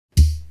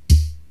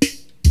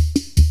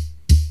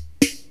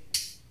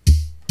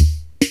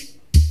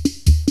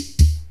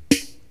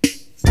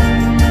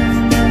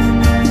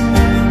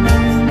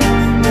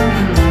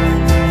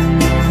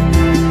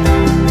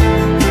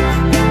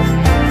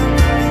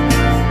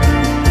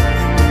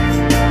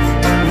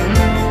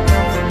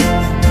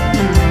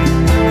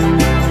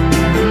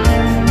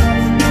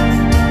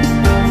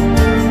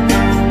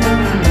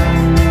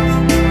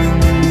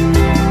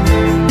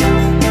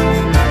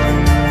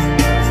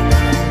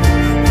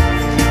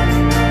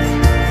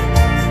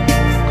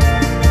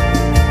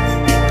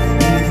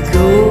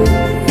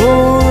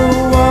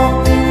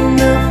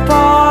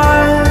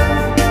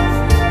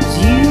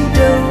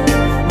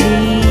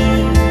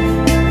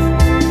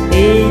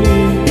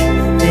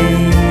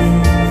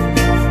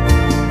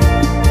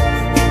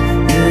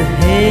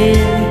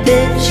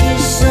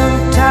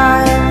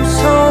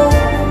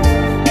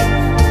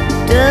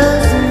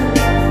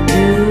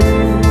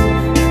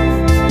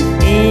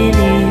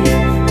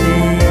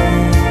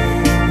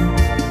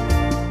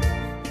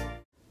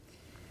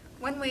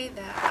way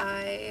that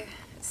I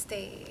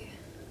stay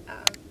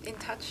in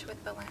touch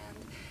with the land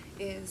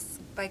is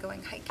by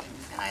going hiking.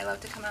 And I love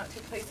to come out to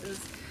places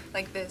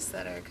like this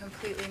that are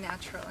completely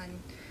natural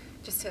and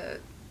just to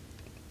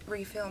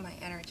refill my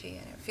energy.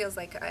 And it feels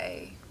like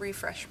I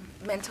refresh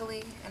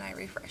mentally and I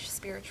refresh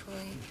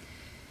spiritually.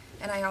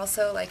 And I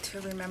also like to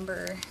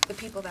remember the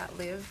people that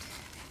lived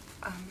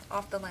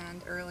off the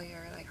land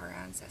earlier, like our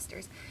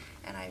ancestors,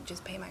 and I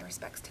just pay my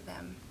respects to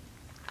them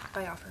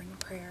by offering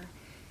a prayer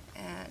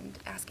and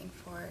asking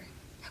for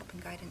help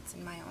and guidance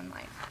in my own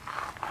life.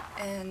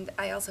 And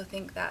I also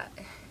think that,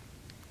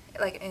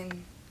 like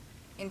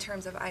in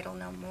terms of I don't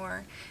know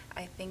more,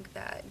 I think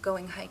that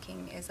going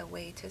hiking is a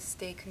way to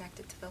stay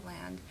connected to the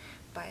land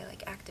by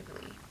like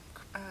actively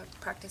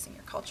practicing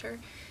your culture,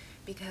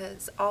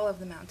 because all of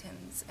the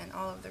mountains and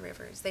all of the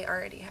rivers, they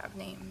already have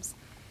names,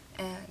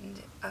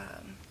 and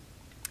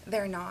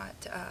they're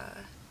not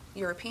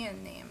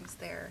European names.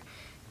 They're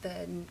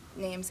the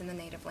names in the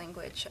native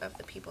language of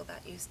the people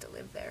that used to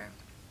live there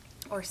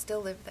or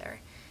still live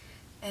there.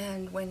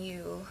 And when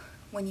you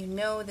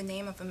know the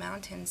name of a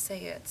mountain,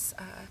 say it's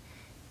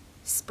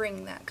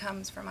spring that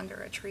comes from under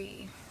a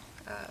tree,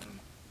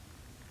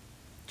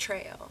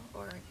 trail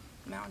or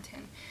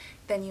mountain,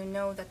 then you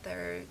know that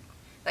they're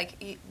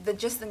like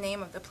just the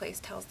name of the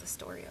place tells the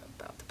story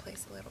about the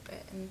place a little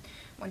bit. And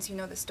once you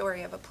know the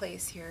story of a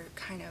place, you're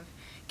kind of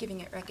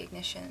giving it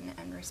recognition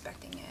and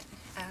respecting it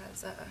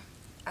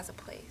as a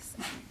place.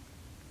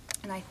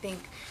 And I think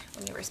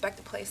when you respect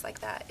a place like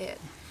that, it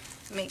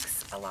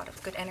makes a lot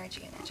of good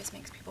energy, and it just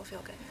makes people feel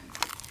good, and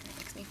it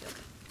makes me feel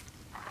good.